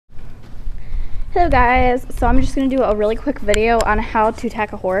Hello guys, so I'm just going to do a really quick video on how to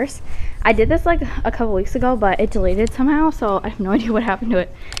tack a horse. I did this like a couple weeks ago, but it deleted somehow, so I have no idea what happened to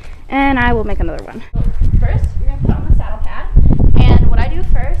it. And I will make another one. First, you're going to put on the saddle pad. And what I do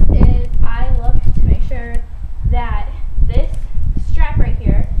first is I look to make sure that this strap right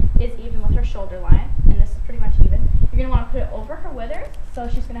here is even with her shoulder line. And this is pretty much even. You're going to want to put it over her withers. So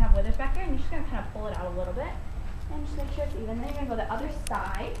she's going to have withers back here, and you're just going to kind of pull it out a little bit. And just make sure it's even. Then you're going to go the other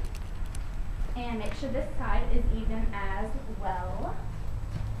side. And make sure this side is even as well.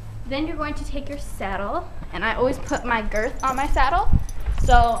 Then you're going to take your saddle, and I always put my girth on my saddle.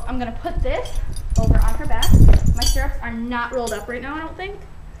 So I'm going to put this over on her back. My stirrups are not rolled up right now, I don't think.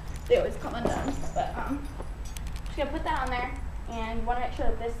 They always come undone. But just going to put that on there, and you want to make sure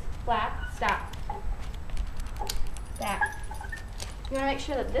that this flap, stop. That. You want to make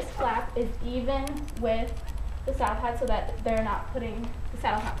sure that this flap is even with the saddle pad so that they're not putting, the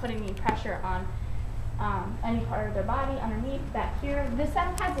saddle's not putting any pressure on any part of their body underneath back here. This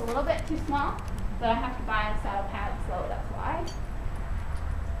saddle pad's a little bit too small, but I have to buy a saddle pad, so that's why.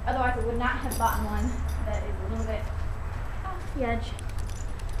 Otherwise I would not have bought one that is a little bit off the edge.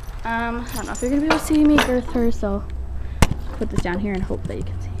 I don't know if you're going to be able to see me girth her, so I'll put this down here and hope that you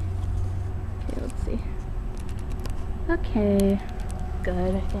can see. Okay, let's see. Okay,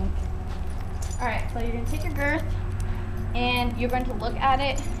 good, I think. Alright, so you're going to take your girth and you're going to look at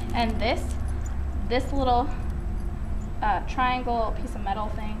it, and this little triangle piece of metal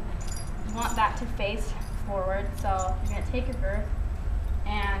thing, you want that to face forward. So you're going to take your girth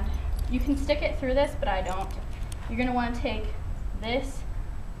and you can stick it through this, but I don't. You're going to want to take this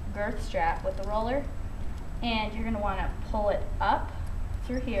girth strap with the roller and you're going to want to pull it up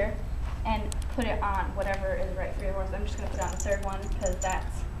through here and put it on whatever is right for your horse. I'm just going to put on the third one because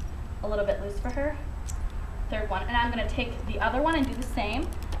that's a little bit loose for her. Third one. And I'm going to take the other one and do the same,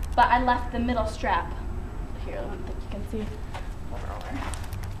 but I left the middle strap here. I don't think you can see.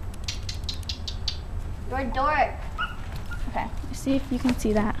 Your door. Okay, see if you can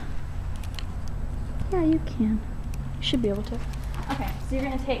see that. Yeah, you can. You should be able to. Okay, so you're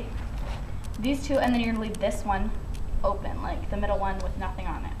going to take these two and then you're going to leave this one open, like the middle one with nothing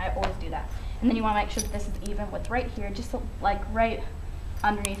on it. I always do that. And then you want to make sure that this is even with right here, just so, like right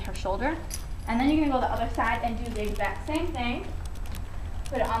underneath her shoulder. And then you're going to go the other side and do the exact same thing.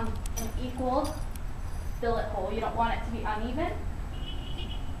 Put it on an equal billet hole. You don't want it to be uneven.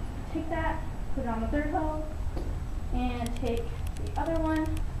 Take that, put it on the third hole, and take the other one,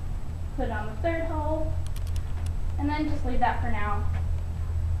 put it on the third hole, and then just leave that for now.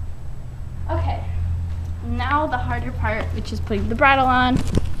 Okay, now the harder part, which is putting the bridle on.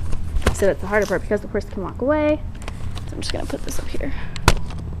 So that's the harder part because the horse can walk away. So I'm just going to put this up here.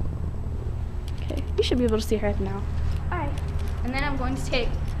 Okay, you should be able to see her now. Alright, and then I'm going to take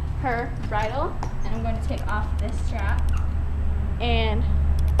her bridle and I'm going to take off this strap and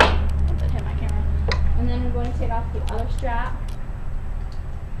that hit my camera. And then I'm going to take off the other strap.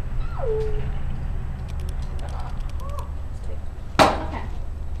 Okay.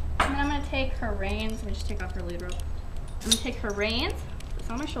 And then I'm going to take her reins. Let me just take off her lead rope. I'm going to take her reins. It's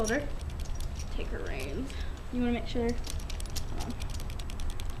on my shoulder. Take her reins. You want to make sure. Hold on.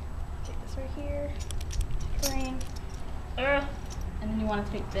 Take this right here. Take her rein. And then you want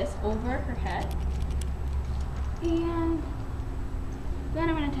to take this over her head. And then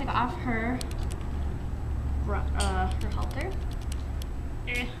I'm going to take off her halter.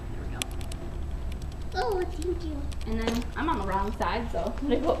 There we go. Oh, what do you do? And then I'm on the wrong side, so I'm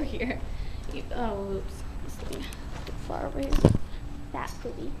going to go over here. Oh, oops. This thing is far away. That's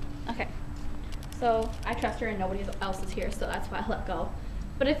pretty. Okay. So I trust her and nobody else is here, so that's why I let go.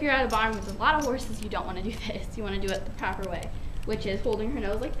 But if you're at a barn with a lot of horses, you don't want to do this. You want to do it the proper way, which is holding her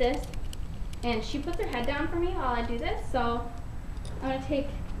nose like this. And she puts her head down for me while I do this. So I'm going to take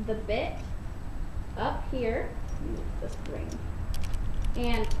the bit up here, this ring,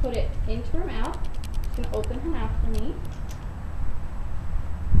 and put it into her mouth. She's going to open her mouth for me.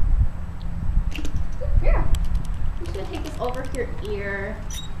 Here. I'm just going to take this over her ear.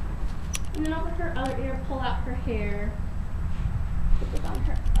 And then over her other ear, pull out her hair. Put this on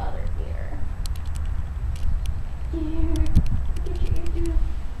her other ear. Here. Get your ear down.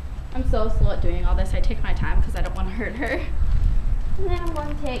 I'm so slow at doing all this. I take my time because I don't want to hurt her. And then I'm going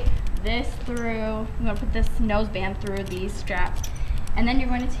to take this through. I'm going to put this nose band through these straps. And then you're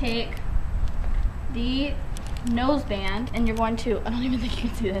going to take the nose band and you're going to, I don't even think you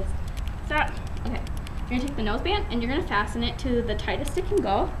can see this. Stop. Okay. You're going to take the nose band and you're going to fasten it to the tightest it can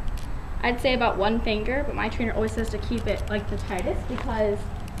go. I'd say about one finger, but my trainer always says to keep it like the tightest because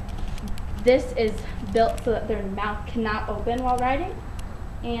this is built so that their mouth cannot open while riding.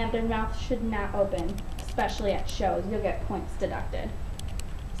 and their mouth should not open, especially at shows. You'll get points deducted.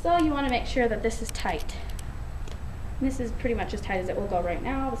 So you want to make sure that this is tight. This is pretty much as tight as it will go right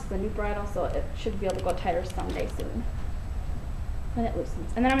now. This is a new bridle, so it should be able to go tighter someday soon when it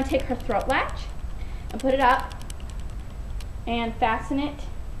loosens. And then I'm going to take her throat latch and put it up and fasten it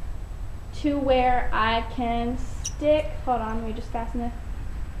to where I can stick, hold on, let me just fasten it,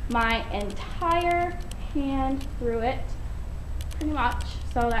 my entire hand through it, pretty much,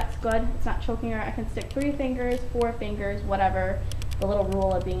 so that's good. It's not choking her. I can stick 3 fingers, 4 fingers, whatever, the little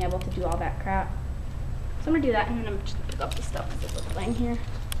rule of being able to do all that crap. So I'm going to do that, and then I'm just going to pick up the stuff that's just laying here.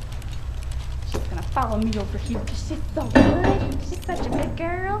 She's going to follow me over here because she's so good. She's such a good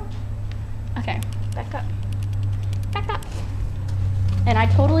girl. Okay, back up. Back up. And I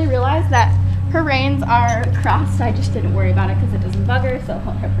totally realized that her reins are crossed. I just didn't worry about it because it doesn't bug her, so it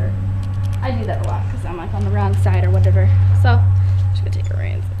won't hurt her. I do that a lot because I'm like on the wrong side or whatever. So I'm just going to take her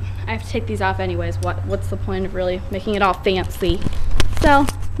reins. I have to take these off anyways. What's the point of really making it all fancy? So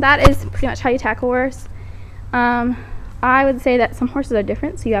that is pretty much how you tack a horse. I would say that some horses are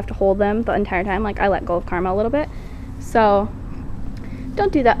different, so you have to hold them the entire time. Like I let go of Karma a little bit. So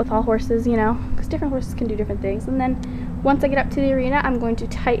don't do that with all horses, you know, because different horses can do different things. And then once I get up to the arena, I'm going to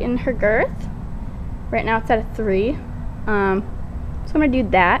tighten her girth. Right now it's at a 3. So I'm going to do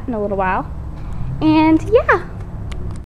that in a little while. And yeah,